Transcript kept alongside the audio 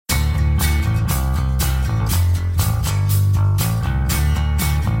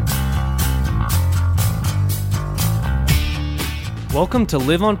Welcome to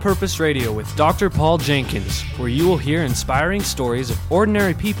Live on Purpose Radio with Dr. Paul Jenkins, where you will hear inspiring stories of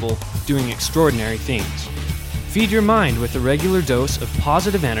ordinary people doing extraordinary things. Feed your mind with a regular dose of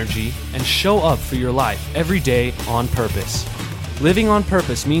positive energy and show up for your life every day on purpose. Living on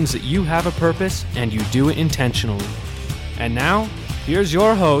purpose means that you have a purpose and you do it intentionally. And now, here's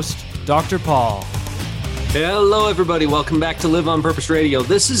your host, Dr. Paul. Hello, everybody. Welcome back to Live on Purpose Radio.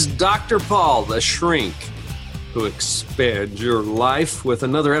 This is Dr. Paul, the shrink, who expands your life with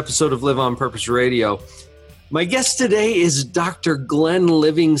another episode of Live on Purpose Radio. My guest today is Dr. Glenn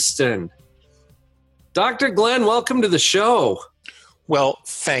Livingston. Dr. Glenn, welcome to the show. Well,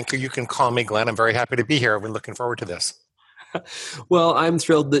 thank you. You can call me Glenn. I'm very happy to be here. I've been looking forward to this. Well, I'm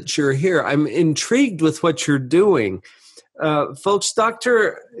thrilled that you're here. I'm intrigued with what you're doing. Folks,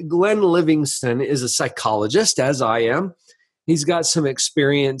 Dr. Glenn Livingston is a psychologist, as I am. He's got some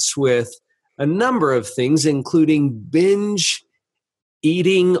experience with a number of things, including binge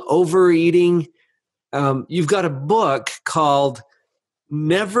eating, overeating. You've got a book called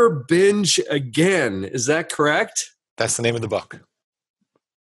Never Binge Again. Is that correct? That's the name of the book.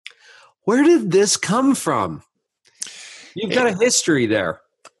 Where did this come from? You've got a history there.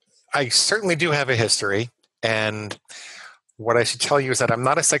 I certainly do have a history. And what I should tell you is that I'm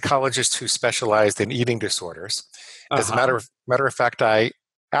not a psychologist who specialized in eating disorders. As a matter of fact, I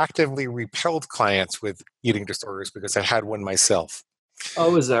actively repelled clients with eating disorders because I had one myself.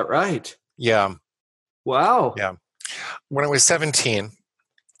 Oh, is that right? Yeah. Wow. Yeah. When I was 17,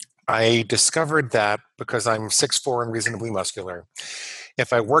 I discovered that because I'm 6'4" and reasonably muscular,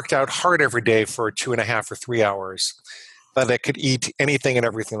 if I worked out hard every day for 2.5 or 3 hours, that I could eat anything and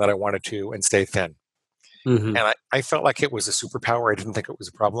everything that I wanted to and stay thin. Mm-hmm. And I felt like it was a superpower. I didn't think it was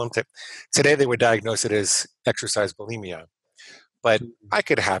a problem. Today, they would diagnose it as exercise bulimia. But I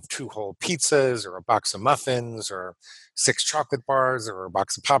could have 2 whole pizzas or a box of muffins or 6 chocolate bars or a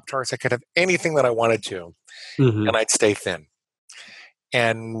box of Pop-Tarts. I could have anything that I wanted to, and I'd stay thin.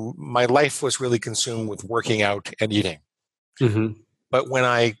 And my life was really consumed with working out and eating. Mm-hmm. But when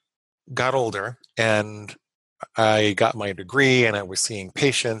I got older and I got my degree and I was seeing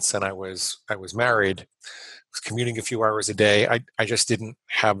patients and I was married, I was commuting a few hours a day, I just didn't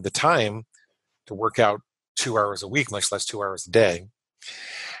have the time to work out 2 hours a week, much less 2 hours a day.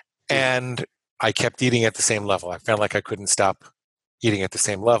 And I kept eating at the same level. I felt like I couldn't stop eating at the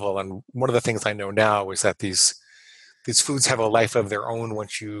same level. And one of the things I know now is that these foods have a life of their own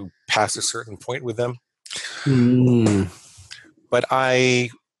once you pass a certain point with them. But I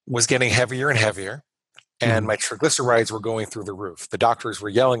was getting heavier and heavier, and my triglycerides were going through the roof. The doctors were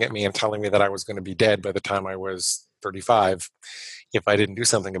yelling at me and telling me that I was going to be dead by the time I was 35 if I didn't do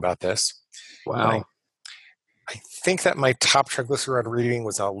something about this. Wow. I think that my top triglyceride reading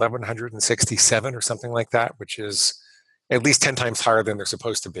was 1,167 or something like that, which is at least 10 times higher than they're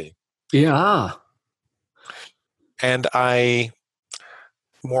supposed to be. Yeah. And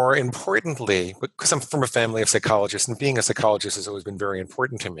more importantly, because I'm from a family of psychologists, and being a psychologist has always been very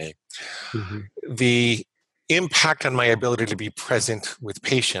important to me, the impact on my ability to be present with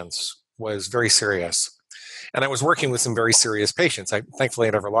patients was very serious. And I was working with some very serious patients. Thankfully,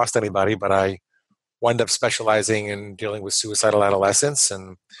 I never lost anybody, but I wound up specializing in dealing with suicidal adolescents,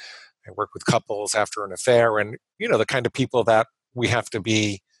 and I work with couples after an affair, and the kind of people that we have to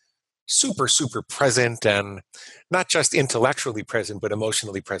be super, super present, and not just intellectually present, but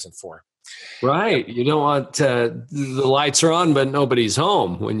emotionally present for. Right. You don't want the lights are on, but nobody's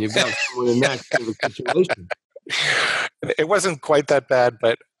home when you've got someone in that kind of situation. It wasn't quite that bad,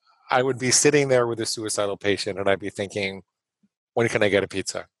 but I would be sitting there with a suicidal patient, and I'd be thinking, when can I get a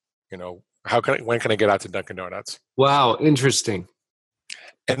pizza? When can I get out to Dunkin' Donuts? Wow, interesting.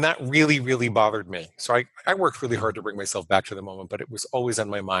 And that really, really bothered me. So I worked really hard to bring myself back to the moment, but it was always on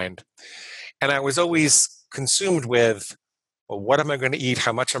my mind. And I was always consumed with, well, what am I going to eat?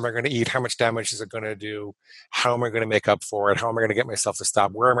 How much am I going to eat? How much damage is it going to do? How am I going to make up for it? How am I going to get myself to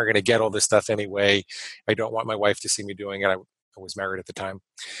stop? Where am I going to get all this stuff anyway? I don't want my wife to see me doing it. I was married at the time.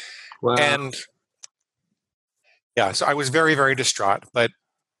 Wow. And yeah, so I was very, very distraught. But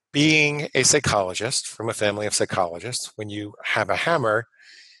being a psychologist from a family of psychologists, when you have a hammer,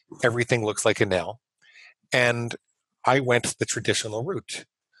 everything looks like a nail. And I went the traditional route.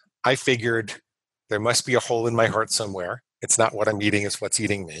 I figured there must be a hole in my heart somewhere. It's not what I'm eating, it's what's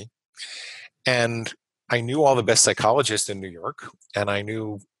eating me. And I knew all the best psychologists in New York, and I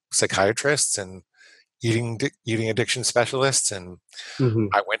knew psychiatrists and eating addiction specialists, and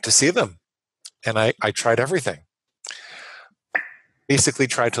I went to see them. And I tried everything. Basically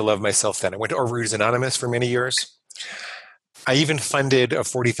tried to love myself then. I went to Overeaters Anonymous for many years. I even funded a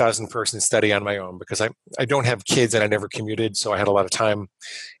 40,000 person study on my own because I don't have kids and I never commuted, so I had a lot of time.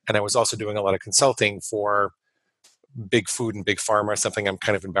 And I was also doing a lot of consulting for big food and big pharma, something I'm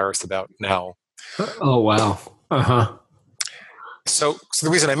kind of embarrassed about now. Oh, wow. Uh-huh. So the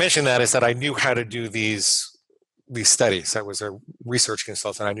reason I mention that is that I knew how to do these studies. I was a research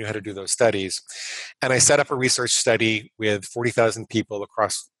consultant. I knew how to do those studies. And I set up a research study with 40,000 people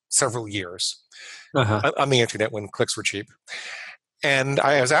across several years on the internet when clicks were cheap. And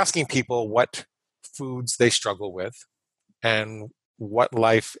I was asking people what foods they struggle with and what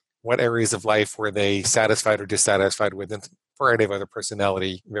areas of life were they satisfied or dissatisfied with, and a variety of other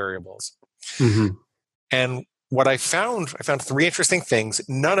personality variables. Mm-hmm. And what I found 3 interesting things,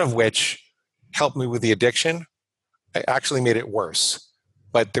 none of which helped me with the addiction. I actually made it worse,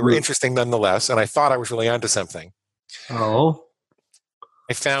 but they were interesting nonetheless. And I thought I was really onto something. Oh.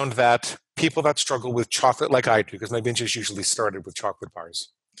 I found that people that struggle with chocolate like I do, because my binges usually started with chocolate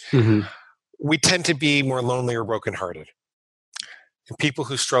bars, we tend to be more lonely or brokenhearted. And people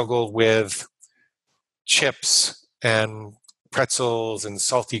who struggle with chips and pretzels and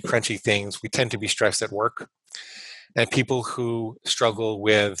salty, crunchy things, we tend to be stressed at work. And people who struggle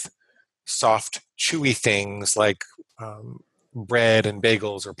with soft, chewy things like bread and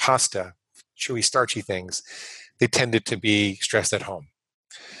bagels or pasta, chewy, starchy things, they tended to be stressed at home.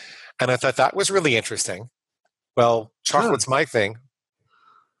 And I thought that was really interesting. Well, chocolate's my thing.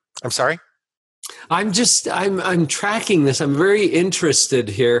 I'm sorry? I'm tracking this. I'm very interested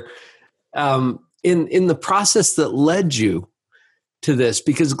here in the process that led you to this,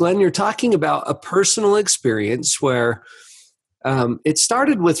 because Glenn, you're talking about a personal experience where it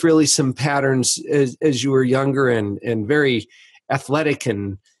started with really some patterns as you were younger and very athletic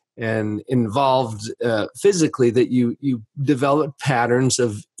and involved physically, that you developed patterns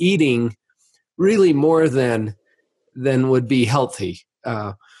of eating really more than would be healthy.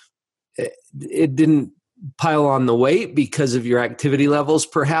 It didn't pile on the weight because of your activity levels,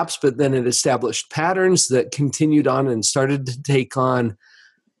 perhaps, but then it established patterns that continued on and started to take on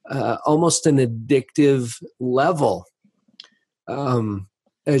almost an addictive level.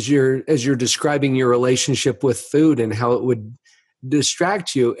 As you're describing your relationship with food and how it would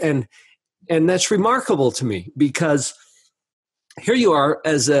distract you, and that's remarkable to me, because here you are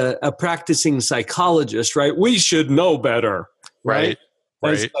as a practicing psychologist, right? We should know better, right?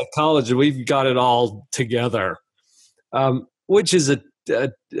 As psychologists, we've got it all together, which is a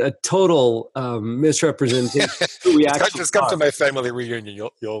total misrepresentation. We actually just come to my family reunion.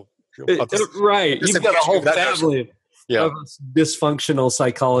 You'll right. You've got a whole family of dysfunctional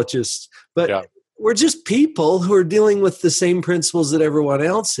psychologists, but we're just people who are dealing with the same principles that everyone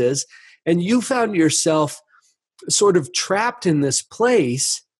else is. And you found yourself sort of trapped in this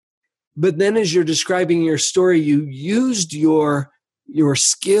place. But then as you're describing your story, you used your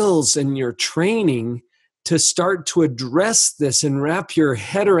skills and your training to start to address this and wrap your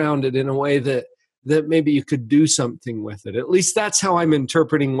head around it in a way that maybe you could do something with it. At least that's how I'm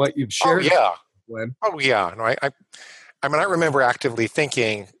interpreting what you've shared. Glenn. No, I mean, I remember actively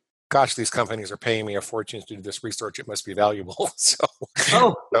thinking, gosh, these companies are paying me a fortune to do this research. It must be valuable. So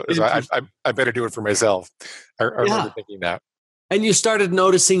I better do it for myself. I remember thinking that. And you started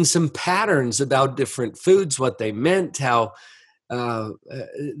noticing some patterns about different foods, what they meant, how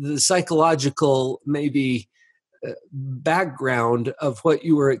the psychological maybe background of what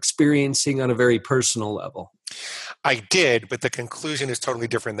you were experiencing on a very personal level. I did, but the conclusion is totally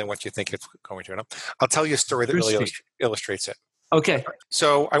different than what you think it's going to. And I'll tell you a story that really illustrates it. Okay.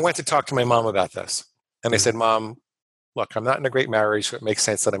 So I went to talk to my mom about this. And I said, Mom, look, I'm not in a great marriage, so it makes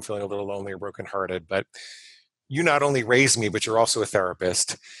sense that I'm feeling a little lonely or brokenhearted, but you not only raised me, but you're also a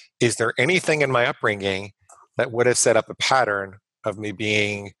therapist. Is there anything in my upbringing that would have set up a pattern of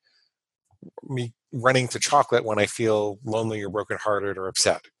me running to chocolate when I feel lonely or brokenhearted or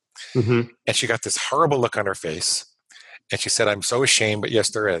upset? Mm-hmm. And she got this horrible look on her face. And she said, I'm so ashamed, but yes,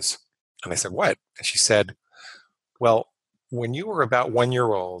 there is. And I said, what? And she said, well, when you were about 1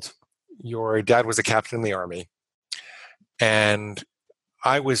 year old, your dad was a captain in the Army. And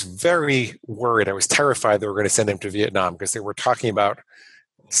I was very worried. I was terrified they were going to send him to Vietnam because they were talking about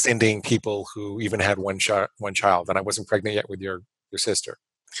sending people who even had one child. And I wasn't pregnant yet with your sister.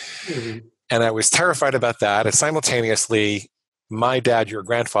 Mm-hmm. And I was terrified about that. And simultaneously, my dad, your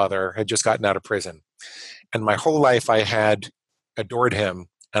grandfather, had just gotten out of prison. And my whole life I had adored him.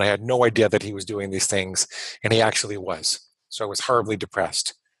 And I had no idea that he was doing these things. And he actually was. So I was horribly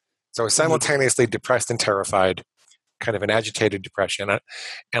depressed. So I was simultaneously depressed and terrified, kind of an agitated depression.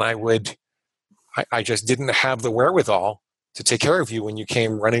 And I just didn't have the wherewithal to take care of you when you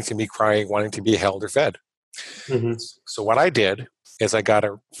came running to me crying, wanting to be held or fed. Mm-hmm. So what I did is I got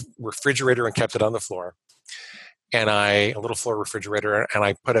a refrigerator and kept it on the floor, and a little floor refrigerator, and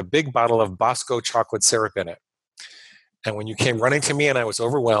I put a big bottle of Bosco chocolate syrup in it. And when you came running to me and I was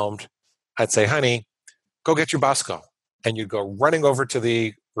overwhelmed, I'd say, honey, go get your Bosco. And you'd go running over to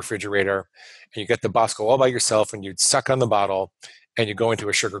the refrigerator and you get the Bosco all by yourself and you'd suck on the bottle and you go into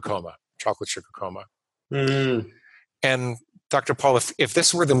a sugar coma, chocolate sugar coma. Mm. And Dr. Paul, if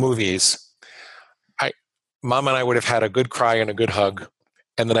this were the movies, Mom and I would have had a good cry and a good hug,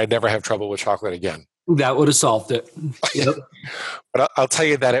 and then I'd never have trouble with chocolate again. That would have solved it. Yep. But I'll tell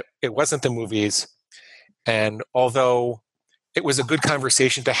you that it wasn't the movies. And although it was a good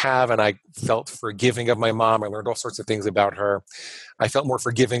conversation to have, and I felt forgiving of my mom, I learned all sorts of things about her. I felt more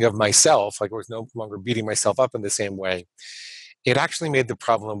forgiving of myself, like I was no longer beating myself up in the same way. It actually made the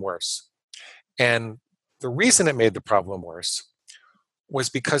problem worse. And the reason it made the problem worse was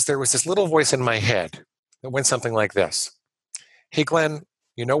because there was this little voice in my head that went something like this. Hey, Glenn,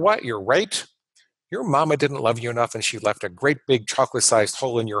 you know what? You're right. Your mama didn't love you enough and she left a great big chocolate-sized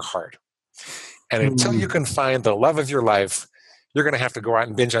hole in your heart. And until you can find the love of your life, you're going to have to go out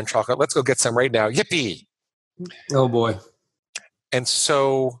and binge on chocolate. Let's go get some right now. Yippee. Oh, boy. And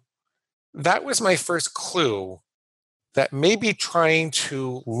so that was my first clue that maybe trying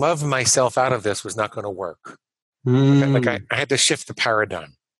to love myself out of this was not going to work. Like I had to shift the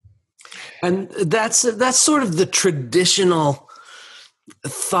paradigm. And that's sort of the traditional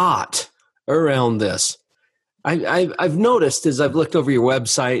thought around this. I've noticed as I've looked over your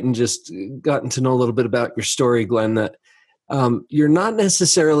website and just gotten to know a little bit about your story, Glenn, that you're not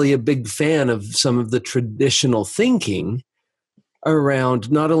necessarily a big fan of some of the traditional thinking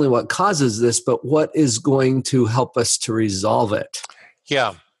around not only what causes this, but what is going to help us to resolve it.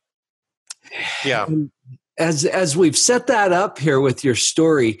 Yeah. And as we've set that up here with your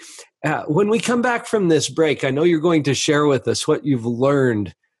story, when we come back from this break, I know you're going to share with us what you've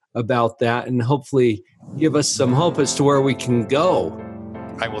learned about that and hopefully give us some hope as to where we can go.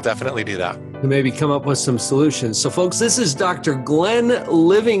 I will definitely do that. And maybe come up with some solutions. So, folks, this is Dr. Glenn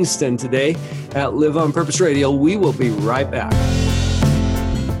Livingston today at Live on Purpose Radio. We will be right back.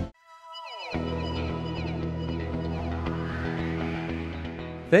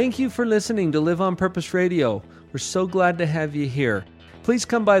 Thank you for listening to Live on Purpose Radio. We're so glad to have you here. Please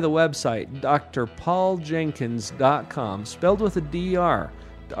come by the website, drpauljenkins.com, spelled with a D-R,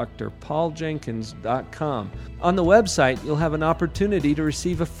 drpauljenkins.com. On the website, you'll have an opportunity to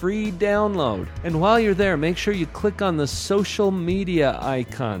receive a free download. And while you're there, make sure you click on the social media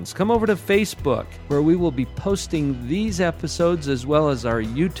icons. Come over to Facebook, where we will be posting these episodes as well as our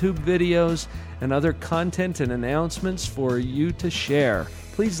YouTube videos and other content and announcements for you to share.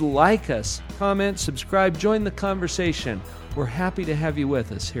 Please like us, comment, subscribe, join the conversation. We're happy to have you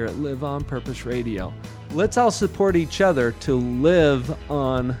with us here at Live on Purpose Radio. Let's all support each other to live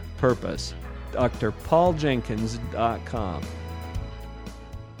on purpose. drpauljenkins.com.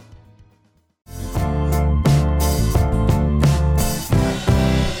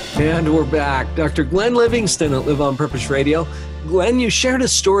 And we're back. Dr. Glenn Livingston at Live on Purpose Radio. Glenn, you shared a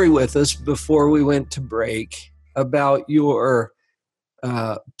story with us before we went to break about your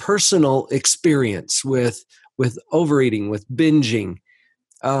personal experience with overeating, with binging.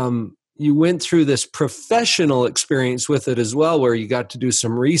 You went through this professional experience with it as well, where you got to do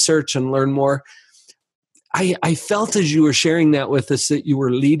some research and learn more. I felt as you were sharing that with us that you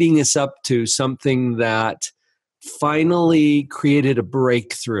were leading us up to something that finally created a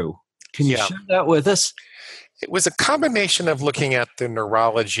breakthrough. Can you share that with us? It was a combination of looking at the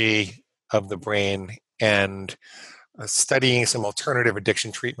neurology of the brain and studying some alternative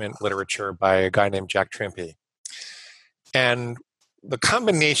addiction treatment literature by a guy named Jack Trimpey. And the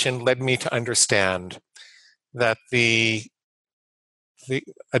combination led me to understand that the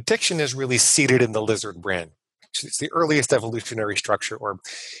addiction is really seated in the lizard brain. It's the earliest evolutionary structure, or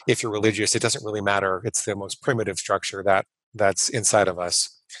if you're religious, it doesn't really matter. It's the most primitive structure that's inside of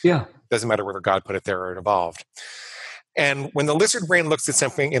us. Yeah. It doesn't matter whether God put it there or it evolved. And when the lizard brain looks at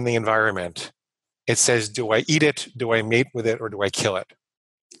something in the environment, it says, do I eat it, do I mate with it, or do I kill it?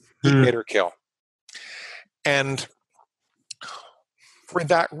 Eat, mate, or kill. And for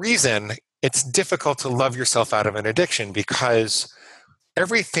that reason, it's difficult to love yourself out of an addiction because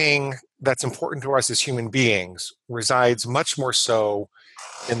everything that's important to us as human beings resides much more so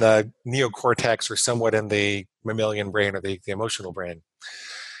in the neocortex or somewhat in the mammalian brain or the emotional brain.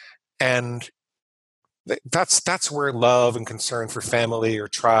 And that's where love and concern for family or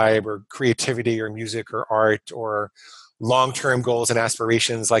tribe or creativity or music or art or long-term goals and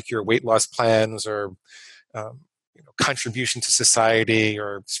aspirations like your weight loss plans or contribution to society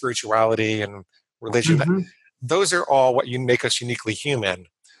or spirituality and religion. Mhm. Those are all what make us uniquely human,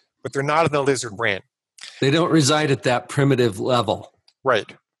 but they're not in the lizard brain. They don't reside at that primitive level.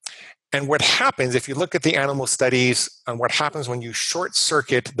 Right. And what happens, if you look at the animal studies on what happens when you short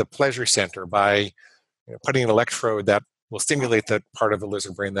circuit the pleasure center by putting an electrode that will stimulate the part of the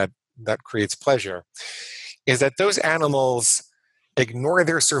lizard brain that creates pleasure, is that those animals ignore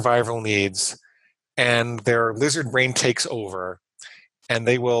their survival needs and their lizard brain takes over, and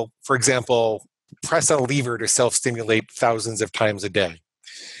they will, for example, press a lever to self-stimulate thousands of times a day.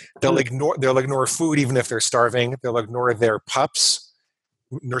 They'll ignore food even if they're starving. They'll ignore their pups.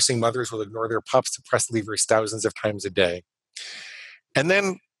 Nursing mothers will ignore their pups to press levers thousands of times a day. And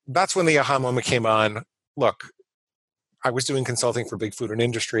then that's when the aha moment came on. Look, I was doing consulting for big food and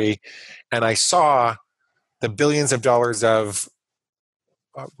industry, and I saw the billions of dollars of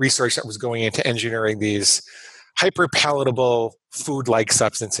research that was going into engineering these hyper-palatable food-like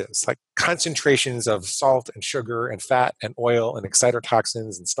substances, like concentrations of salt and sugar and fat and oil and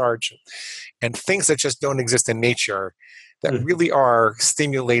excitotoxins and starch and things that just don't exist in nature that really are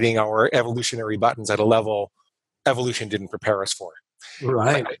stimulating our evolutionary buttons at a level evolution didn't prepare us for.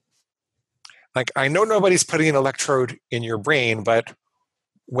 Right. Like I know nobody's putting an electrode in your brain, but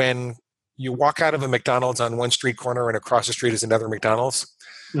when you walk out of a McDonald's on one street corner and across the street is another McDonald's,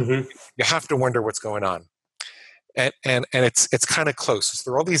 you have to wonder what's going on. And it's kind of close.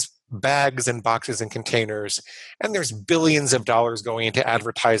 There are all these bags and boxes and containers, and there's billions of dollars going into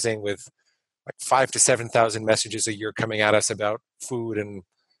advertising with like 5,000 to 7,000 messages a year coming at us about food. And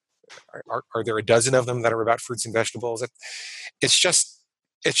are there a dozen of them that are about fruits and vegetables? It's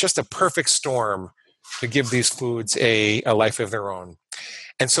just a perfect storm to give these foods a life of their own.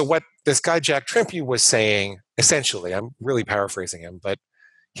 And so what this guy Jack Trimpe was saying, essentially, I'm really paraphrasing him, but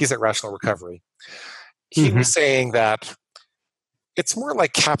he's at Rational Recovery. He was saying that it's more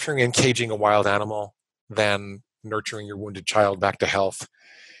like capturing and caging a wild animal than nurturing your wounded child back to health.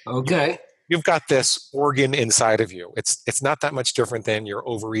 Okay. You've got this organ inside of you. It's not that much different than your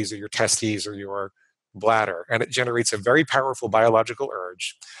ovaries or your testes or your bladder, and it generates a very powerful biological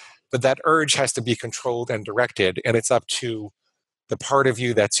urge. But that urge has to be controlled and directed, and it's up to the part of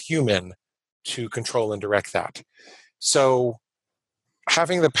you that's human to control and direct that. So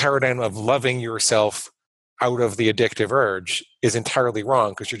having the paradigm of loving yourself out of the addictive urge is entirely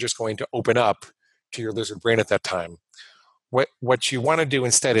wrong, because you're just going to open up to your lizard brain at that time. What you want to do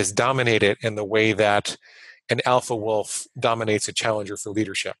instead is dominate it in the way that an alpha wolf dominates a challenger for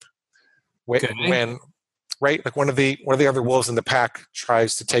leadership. When right, like one of the other wolves in the pack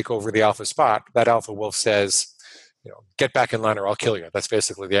tries to take over the alpha spot, that alpha wolf says, get back in line or I'll kill you. That's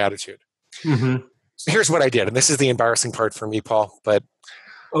basically the attitude. So here's what I did, and this is the embarrassing part for me, Paul. But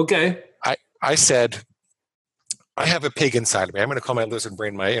okay, I said, I have a pig inside of me. I'm going to call my lizard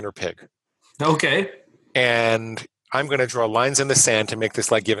brain my inner pig. Okay. And I'm going to draw lines in the sand to make this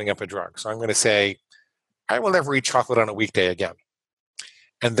like giving up a drug. So I'm going to say, I will never eat chocolate on a weekday again.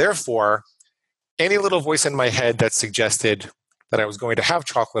 And therefore, any little voice in my head that suggested that I was going to have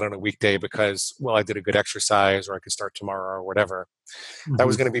chocolate on a weekday because, well, I did a good exercise or I could start tomorrow or whatever, that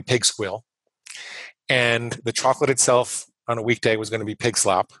was going to be pig squeal. And the chocolate itself on a weekday was going to be pig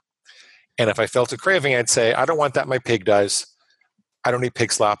slop. And if I felt a craving, I'd say, I don't want that, my pig does. I don't eat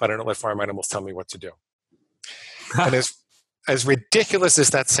pig slop. I don't let farm animals tell me what to do. And as ridiculous as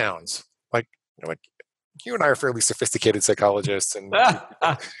that sounds, like you and I are fairly sophisticated psychologists and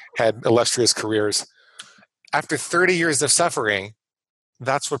had illustrious careers. After 30 years of suffering,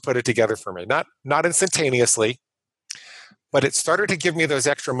 that's what put it together for me. Not instantaneously, but it started to give me those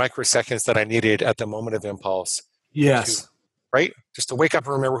extra microseconds that I needed at the moment of impulse. Yes. Right? Just to wake up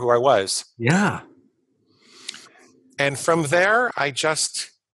and remember who I was. Yeah. And from there, I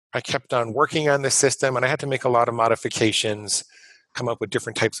kept on working on the system, and I had to make a lot of modifications, come up with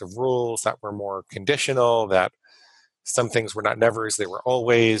different types of rules that were more conditional, that some things were not nevers, they were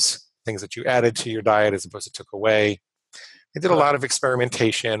always, things that you added to your diet as opposed to took away. I did a lot of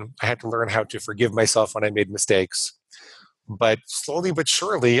experimentation. I had to learn how to forgive myself when I made mistakes. But slowly but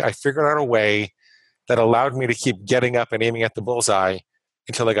surely, I figured out a way that allowed me to keep getting up and aiming at the bullseye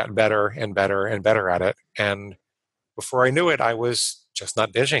until I got better and better and better at it. And before I knew it, I was just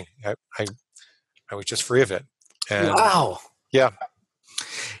not binging. I was just free of it. And wow. Yeah.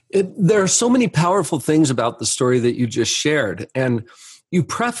 There are so many powerful things about the story that you just shared. And you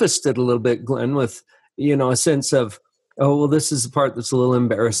prefaced it a little bit, Glenn, with, a sense of, oh, well, this is the part that's a little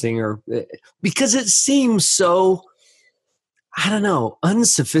embarrassing, or because it seems so, I don't know,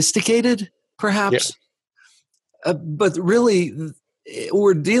 unsophisticated, perhaps. Yeah. But really,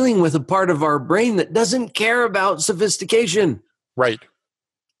 we're dealing with a part of our brain that doesn't care about sophistication. Right.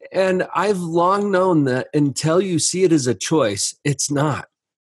 And I've long known that until you see it as a choice, it's not.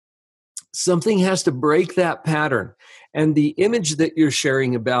 Something has to break that pattern. And the image that you're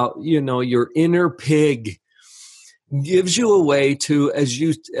sharing about, your inner pig gives you a way to, as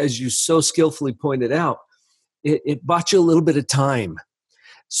you so skillfully pointed out, it bought you a little bit of time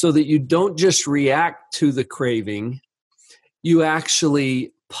so that you don't just react to the craving. You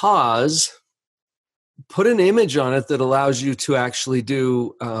actually pause, put an image on it that allows you to actually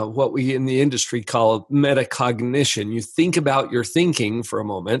do what we in the industry call metacognition. You think about your thinking for a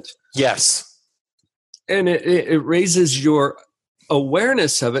moment. Yes. And it raises your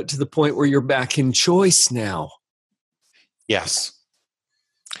awareness of it to the point where you're back in choice now. Yes.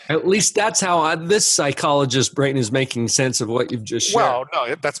 At least that's how this psychologist's brain is making sense of what you've just shared. Well,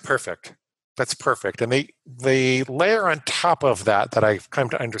 no, that's perfect. That's perfect. And the layer on top of that I've come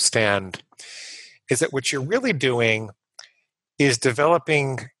to understand is that what you're really doing is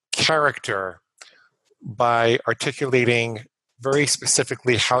developing character by articulating very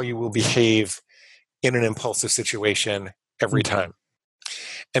specifically how you will behave in an impulsive situation every time.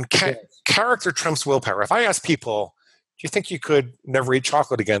 And character trumps willpower. If I ask people, do you think you could never eat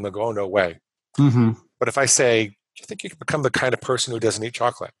chocolate again? They'll go, oh, no way. Mm-hmm. But if I say, do you think you could become the kind of person who doesn't eat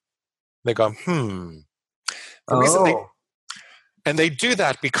chocolate? They go, The reason they do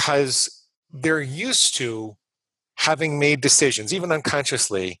that because they're used to having made decisions, even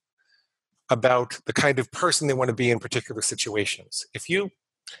unconsciously, about the kind of person they want to be in particular situations. If you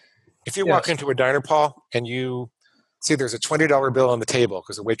walk into a diner, Paul, and you see there's a $20 bill on the table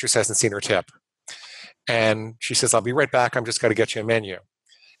because the waitress hasn't seen her tip, and she says, I'll be right back, I'm just going to get you a menu.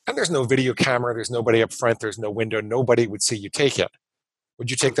 And there's no video camera, there's nobody up front, there's no window, nobody would see you take it.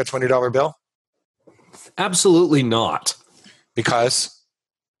 Would you take that $20 bill? Absolutely not. Because?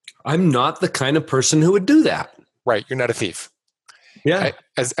 I'm not the kind of person who would do that. Right, you're not a thief. Yeah.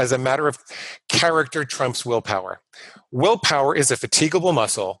 As a matter of character trumps willpower. Willpower is a fatigable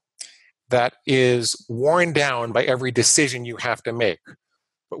muscle that is worn down by every decision you have to make.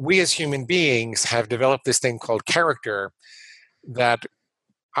 But we as human beings have developed this thing called character that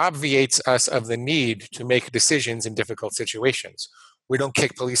obviates us of the need to make decisions in difficult situations. We don't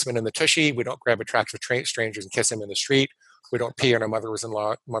kick policemen in the tushy. We don't grab attractive strangers and kiss them in the street. We don't pee in our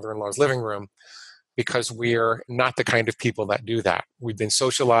mother-in-law's living room because we're not the kind of people that do that. We've been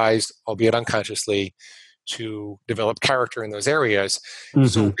socialized, albeit unconsciously, to develop character in those areas. Mm-hmm.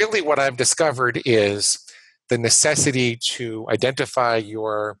 So really what I've discovered is the necessity to identify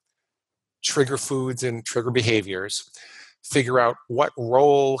your trigger foods and trigger behaviors, figure out what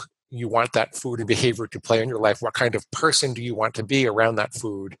role you want that food and behavior to play in your life, what kind of person do you want to be around that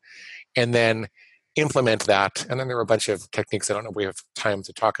food, and then implement that. And then there are a bunch of techniques I don't know if we have time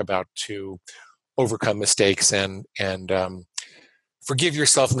to talk about to overcome mistakes and forgive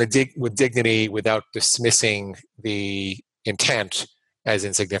yourself with dignity without dismissing the intent as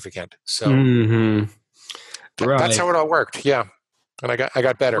insignificant. So that's how it all worked. Yeah. And I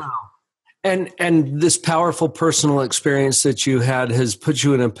got better. Wow. And this powerful personal experience that you had has put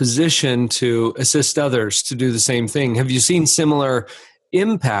you in a position to assist others to do the same thing. Have you seen similar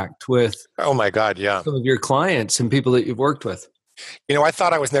impact with oh my God, yeah, some of your clients and people that you've worked with? I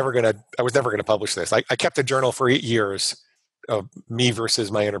thought I was never gonna publish this. I kept a journal for 8 years of me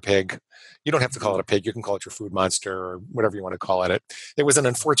versus my inner pig. You don't have to call it a pig. You can call it your food monster or whatever you want to call it. It was an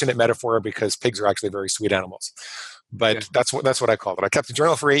unfortunate metaphor because pigs are actually very sweet animals. But that's what I called it. I kept the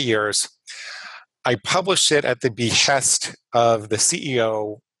journal for 8 years. I published it at the behest of the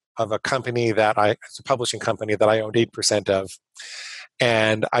CEO of a company it's a publishing company that I owned 8% of.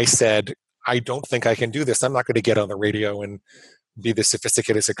 And I said, I don't think I can do this. I'm not going to get on the radio and be the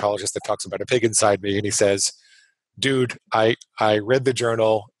sophisticated psychologist that talks about a pig inside me. And he says, dude, I read the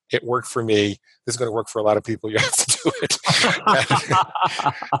journal. It worked for me. This is going to work for a lot of people. You have to do it.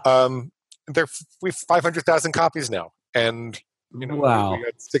 We've 500,000 copies now, and wow, we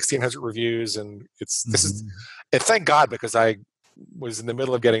got 1,600 reviews, and thank God, because I was in the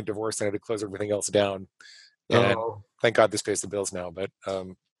middle of getting divorced and I had to close everything else down, and thank God this pays the bills now. But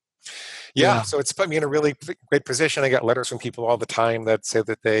so it's put me in a really great position. I got letters from people all the time that say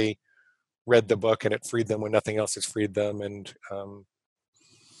that they read the book and it freed them when nothing else has freed them, and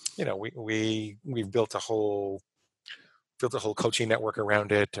we've built a whole coaching network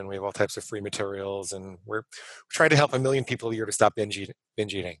around it, and we have all types of free materials, and we're trying to help 1 million people a year to stop binge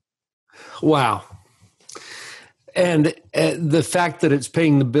eating. Wow. And the fact that it's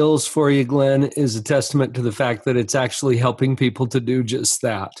paying the bills for you, Glenn, is a testament to the fact that it's actually helping people to do just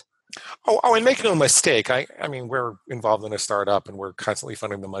that. Oh, and make no mistake. I mean, we're involved in a startup, and we're constantly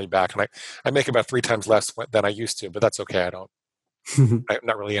funding the money back, and I make about 3 times less than I used to, but that's okay. I don't I'm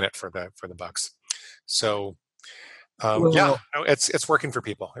not really in it for the bucks. So it's working for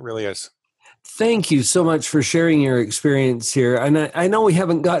people. It really is. Thank you so much for sharing your experience here. And I know we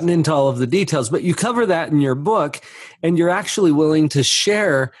haven't gotten into all of the details, but you cover that in your book, and you're actually willing to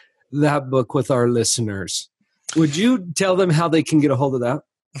share that book with our listeners. Would you tell them how they can get a hold of that?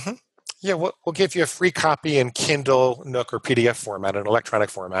 Mm-hmm. Yeah, we'll give you a free copy in Kindle, Nook, or PDF format, an electronic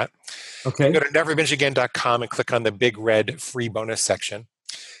format. Okay. You go to neverbingeagain.com and click on the big red free bonus section.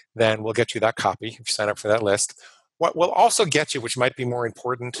 Then we'll get you that copy if you sign up for that list. What we'll also get you, which might be more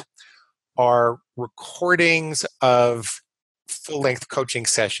important, are recordings of full-length coaching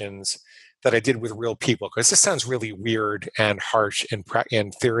sessions that I did with real people. Because this sounds really weird and harsh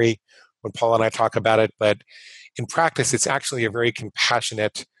in theory when Paul and I talk about it, but in practice, it's actually a very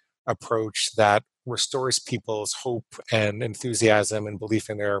compassionate approach that restores people's hope and enthusiasm and belief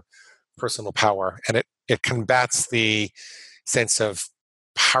in their personal power. And it combats the sense of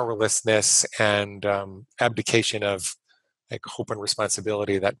powerlessness and abdication of like hope and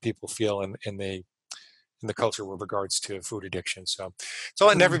responsibility that people feel in the culture with regards to food addiction. So it's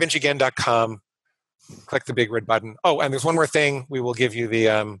all at neverbingeagain.com. Click the big red button. Oh, and there's one more thing. We will give you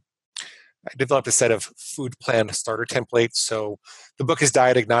I developed a set of food plan starter templates. So the book is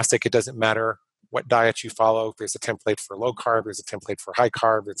diet agnostic. It doesn't matter what diet you follow. There's a template for low carb. There's a template for high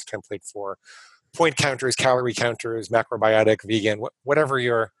carb. There's a template for point counters, calorie counters, macrobiotic, vegan, whatever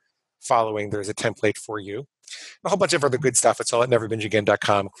you're following, there's a template for you. A whole bunch of other good stuff. It's all at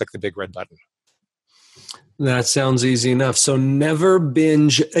neverbingeagain.com. Click the big red button. That sounds easy enough. So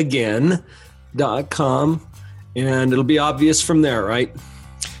neverbingeagain.com, and it'll be obvious from there, right?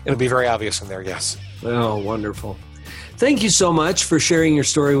 It'll be very obvious from there, yes. Oh, wonderful. Thank you so much for sharing your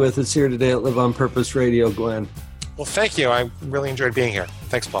story with us here today at Live on Purpose Radio, Glenn. Well, thank you. I really enjoyed being here.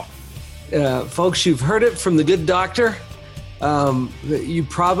 Thanks, Paul. Folks, you've heard it from the good doctor. You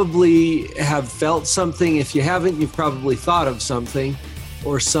probably have felt something. If you haven't, you've probably thought of something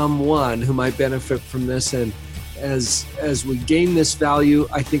or someone who might benefit from this. And as we gain this value,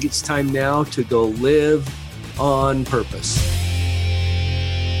 I think it's time now to go live on purpose.